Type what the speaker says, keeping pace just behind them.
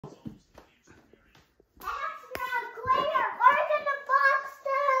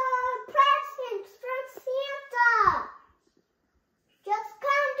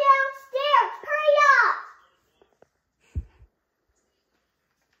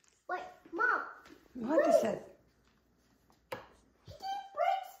What is it? He didn't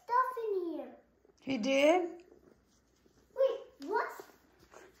break stuff in here. He did? Wait, what?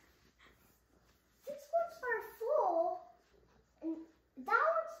 These ones are full. And that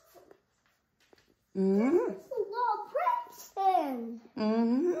one's full. Mm-hmm. It's a lot of Princeton.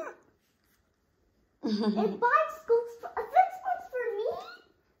 Mm-hmm. And bicycles. This one's for me.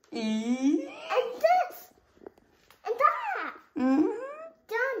 And this. And that. Mm-hmm.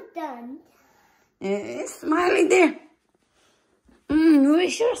 Dun dun. Smiling there.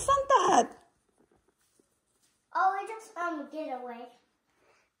 Where's your Santa hat? Oh, I just get away.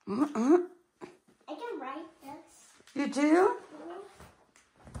 Uh-uh. I can write this. You do?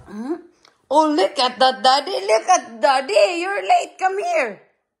 Oh, look at that, Daddy. Look at Daddy. You're late. Come here.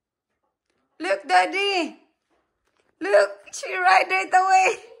 Look, Daddy. Look, she right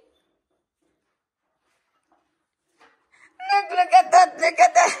away. Look at that. Look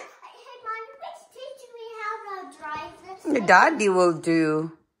at that. Hey, Mom, please teach me how to drive this. Daddy will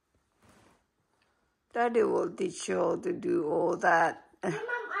do. Daddy will teach you how to do all that. Hey, Mom,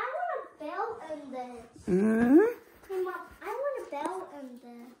 I want a bell in this. Hmm? Hey, Mom, I want a bell in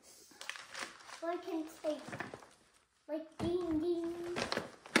this. So I can take, like, ding, ding.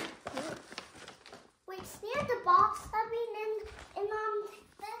 Wait, stand the box, I mean, in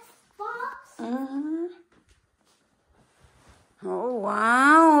this box. Oh,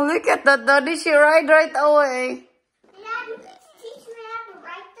 wow. Look at that, Daddy. She right away. Dad, please teach me how to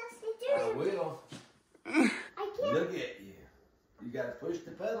write this. I will. I can't. Look at you. You got to push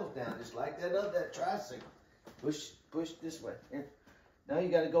the pedals down just like that tricycle. Push this way. Here. Now you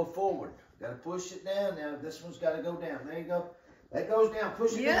got to go forward. Got to push it down. Now this one's got to go down. There you go. That goes down.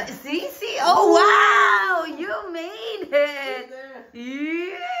 Push it down. See? Oh, wow. You made it. There.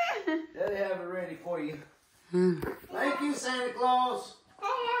 Yeah. Daddy have it ready for you. Thank you, Santa Claus. Hey,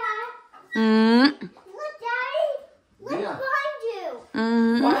 Dad. Mm. Look, Daddy. Look Yeah. behind you.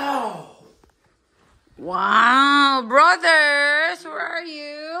 Wow. Wow. Brothers, where are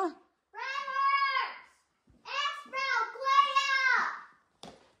you? Brothers! Astral, quiet up!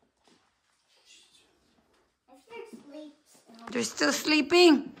 If you're asleep still. They're still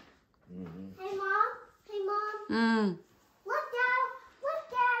sleeping. Hey, Mom. Hey, Mom. Look, Dad. Look,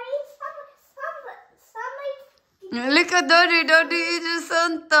 Daddy. Somebody. Look at Daddy. Daddy is a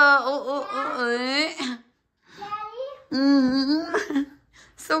Santa. Oh. Daddy.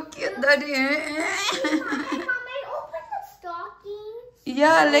 So cute, Daddy. Hey, Mom, I opened the stockings.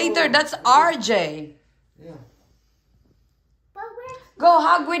 Yeah, later. That's RJ. Yeah. But where's... Go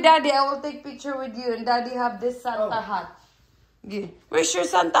hug with Daddy. I will take picture with you. And Daddy have this Santa hat. Yeah. Where's your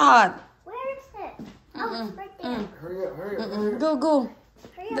Santa hat? Where is it? Oh, it's right there. Hurry up. Go.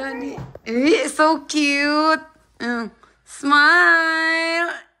 Hurry up, Daddy. hurry up. So cute. Smile.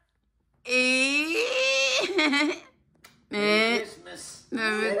 Merry Christmas.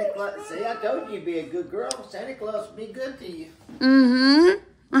 Santa Claus. See, I told you you'd be a good girl. Santa Claus will be good to you. Mommy,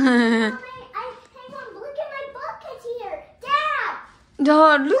 hey, Mom, look at my bucket here. Dad!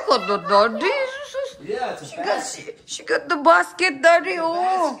 Dad, look at the Daddy. Yeah, it's a basket. She got the basket, Daddy. Oh.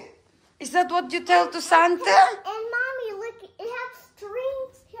 Basket. Is that what you tell to Santa? And Mommy, look, it has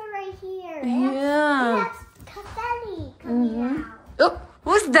strings right here. Yeah. It has confetti coming out. Oh,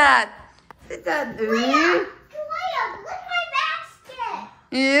 who's that? Is that Leah, look at my basket.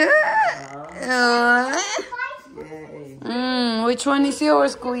 Yeah. Which one is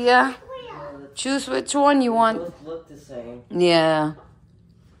yours, Kuya? Choose which one you want. Both look the same. Yeah.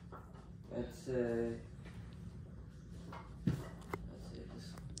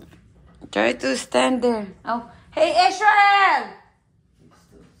 Try to stand there. Oh, hey, Israel!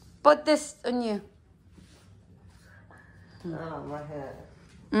 Put this on you. Oh, my head.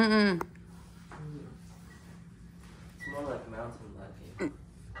 Mm-mm. It's more like mountain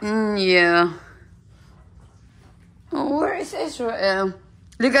biking. Yeah. Oh, where is Israel?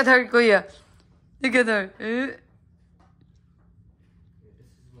 Look at her, Kuya. Look at her.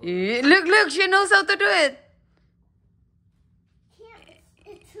 Look, she knows how to do it.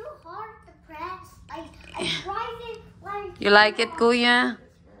 It's too hard to press. I tried it like... You like it, Kuya?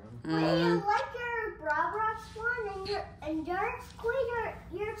 Wait, you like your Robertson's one and yours, Kuya,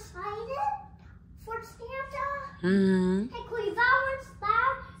 you're excited for Santa? Hey, Kuya, that one's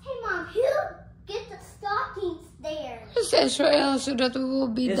loud. Hey, Mom, you get the stockings there. It's Israel so that we will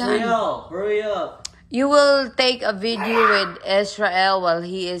be done. Israel, hurry up. You will take a video with Israel while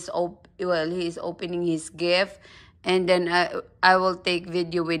he is opening his gift, and then I will take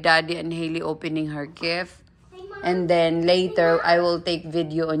video with Daddy and Haley opening her gift, Hey, Mom. and then later I will take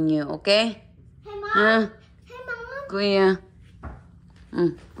video on you. Okay? Hey, Mom. Huh? Hey, Mom. Kuya.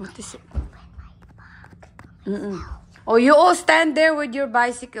 What is it? Open my Oh, you all stand there with your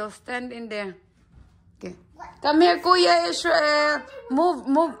bicycle. Stand in there. Okay. Come here, Kuya Israel. Move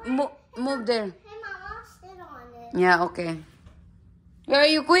there. Hey, Mom, I'll sit on it. Yeah, okay. Where are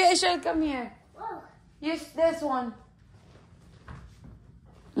you, Kuya Israel? Come here. Whoa. Use this one.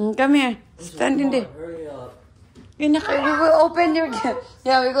 Come here. Stand in there. Hurry up. We will open your gift.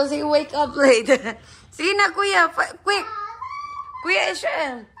 Yeah, because you wake up late. Sige na, Kuya. Quick. Kuya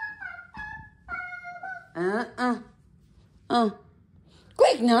Israel.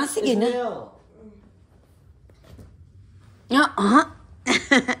 Quick na. Sige na. Israel.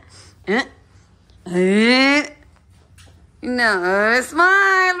 No,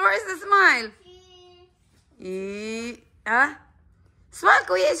 smile. Where's the smile? Smile,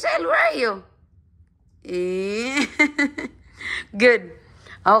 Kuya Israel. Where are you? Good.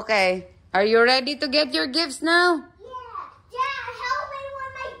 Okay. Are you ready to get your gifts now? Yeah. Dad, help me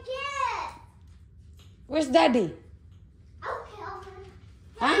with my gift. Where's Daddy? I'll help him.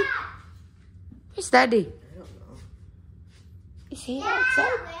 Huh? Where's Daddy? I don't know. Is he Dad,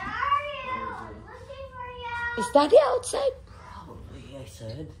 outside? where are you? I'm looking for you. Is Daddy outside? Probably, I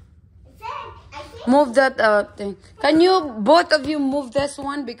said. I think. Move that thing. Can you, both of you, move this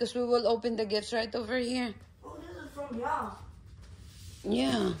one? Because we will open the gifts right over here. Oh, this is from y'all.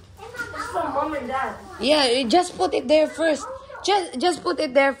 Yeah. This is from Mom and Dad. Yeah, you just put it there first. Just put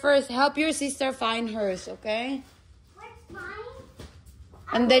it there first. Help your sister find hers, okay? What's mine?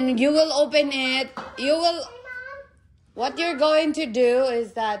 And then you will open it. You will... Hey, Mom. What you're going to do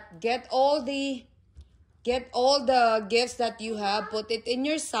is that get all the gifts that you have, put it in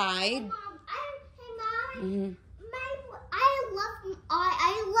your side. Mom, hey, Mom. Mhm.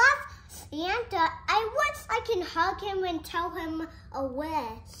 I love Santa. I wish I can hug him and tell him a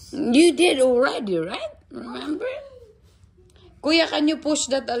wish. You did already, right? Remember? Kuya, can you push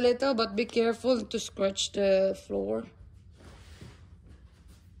that a little, but be careful to scratch the floor.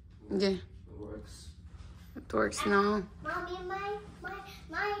 Yeah, It works. it works now. Mommy,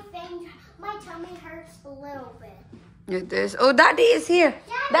 my tummy hurts a little bit. It is. Oh, Daddy is here.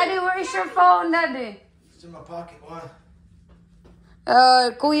 Daddy, where is your phone, Daddy? It's in my pocket. Why?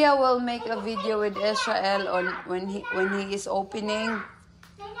 Kuya will make a video with Israel on when he is opening.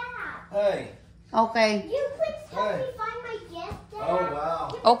 Hey, Dad. Hey. Okay. You please help Hey. me find my gift, Dad. Oh,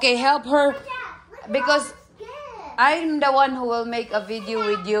 wow. Okay, help her. Dad, look at Because this gift. I'm the one who will make a video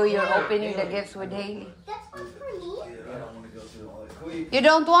with you. You're opening the gifts with Haley. That's one for me. I don't want to go through all that. Quick. You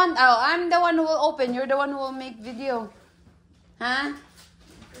don't want? Oh, I'm the one who will open. You're the one who will make video. Huh?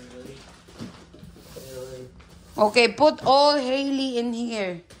 Really? Okay, put all Haley in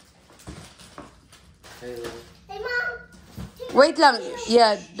here. Hey, Hey, Mom. Wait lang.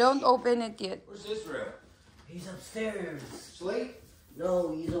 Yeah, don't open it yet. Where's Israel? he's upstairs. Sleep?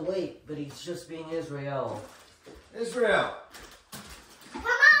 No, he's awake, but he's just being Israel. Israel. Come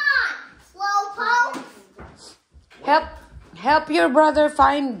on, slowpoke. Help your brother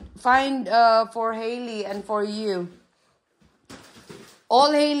find for Haley and for you.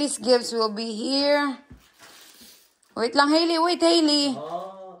 All Haley's gifts will be here. Wait lang, Haley. Wait, Haley.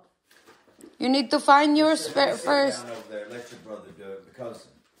 Oh, You need to find yours first. Sit down over there. Let your brother do it because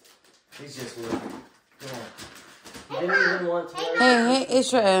he's just looking. yeah. He didn't even want to. Hey,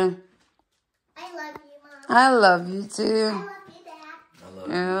 Israel. I love you, Mom. I love you too. I love you, Dad. I love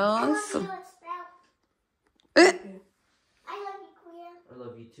I love Yes. you, Sprout. Eh. I love you, Kuya. I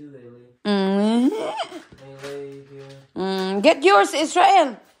love you too, Haley. Mm. Haley, here. Get yours,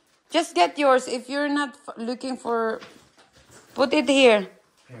 Israel. Just get yours. If you're not looking for, put it here.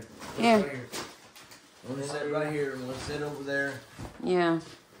 Here. Here. Right here. One sit right here and one sit over there. Yeah.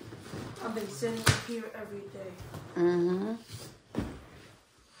 I've been sitting up here every day. Mm-hmm.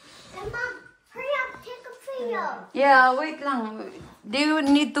 And Mom, hurry up, take a video. Yeah. Wait lang. Do you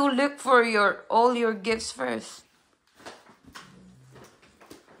need to look for all your gifts first?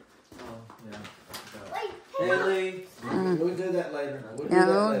 Oh, yeah. Wait, hey, Mom. Haley. We'll do that later. Yeah,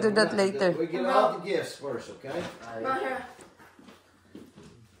 we'll do that later. We get all the gifts first, okay? Not here.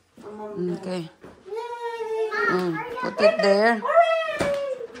 I'm on the Okay. Mom, hurry up. Put it there. Hooray!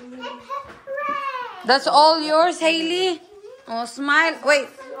 That's all yours, Haley. Oh, smile. Wait.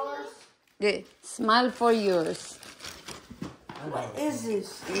 Yeah, smile for yours. What is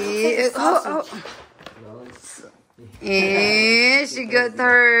this? Yeah. Oh, oh. No, it's Yeah, she got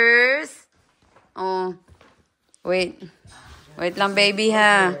hers. Oh. Wait. Wait lang, baby,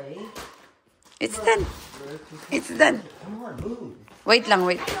 ha. Hey, It's done. It's done. come on, move. Wait lang,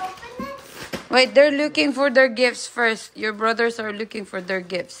 wait. Open it. Wait, they're looking for their gifts first. Your brothers are looking for their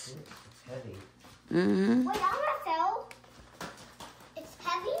gifts. It's heavy. Mm-hmm. Wait, I'm gonna feel. It's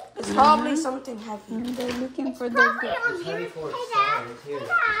heavy. It's Probably something heavy. They're looking for the Probably gift. on It's your. ready for Hey its Dad. side. It's here. Hey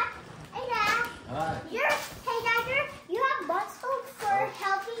Dad. Hey Dad. Alright. Hey Dad. You have buttons for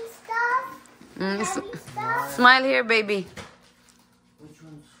helping stuff. Heavy stuff. Smile here, baby. Which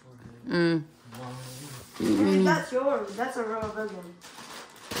one's for him? Mm. That's yours. That's a real big one.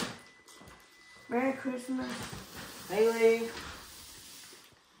 Merry Christmas. Haley.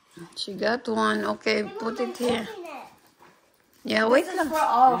 She got one. Okay, Hey, put Mom, it here. open it. Yeah, wait This is for lang.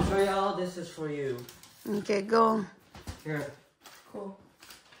 all. Israel, this is for you. Okay, go. Here. Cool.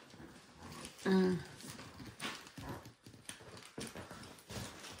 Mm.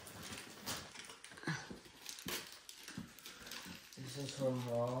 This is for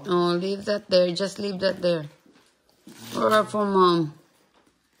Mom. Oh, leave that there. Just leave that there. Or for Mom.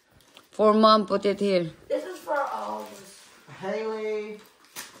 For Mom, put it here. This is for all of us. Haley.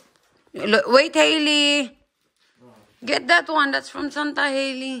 Look, wait, Haley. Get that one. That's from Santa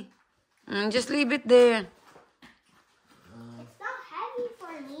Haley. Just leave it there. It's not heavy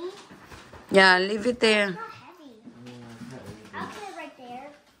for me. Yeah, leave it there. It's not heavy. I'll put it right there.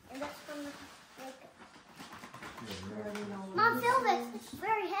 And that's from the. Mom, feel this. It's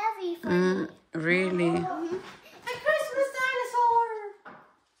very heavy for me. Really? A Christmas dinosaur.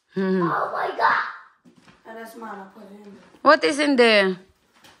 Oh my god! And that's mine. I'll put it in there. What is in there?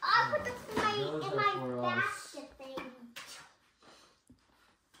 I put this Those in are my for us. basket thing.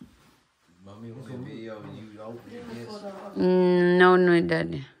 Mommy was in video and you open your gifts. No,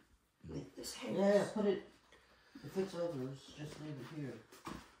 Daddy. This hair. Yeah, put it. If it's others, just leave it here.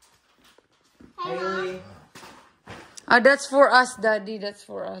 Hey, Mom. Haley. That's for us, Daddy. That's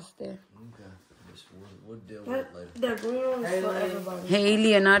for us there. Okay. Just we'll deal with it later. The green one's for Haley. everybody.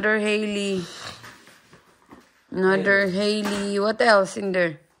 Haley, another Haley. Another Haley. What else in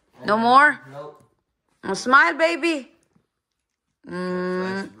there? No more? Nope. Oh, smile, baby.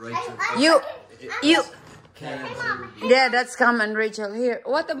 That's Rachel. You. Hey, Mom. Yeah, that's common, Rachel. Here.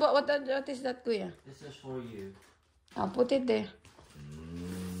 What is that, Kuya? This is for you. I'll put it there.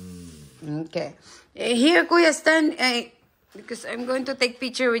 Okay. Here, Kuya, stand. Because I'm going to take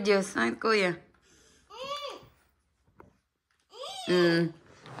picture with you. Stand, Kuya.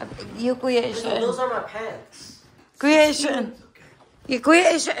 You, Kuya, Those are my pants. Kuya, Ishaan.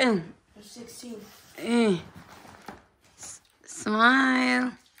 Kuya, Ishaan. There's 16.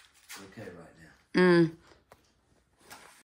 Smile. Okay right now.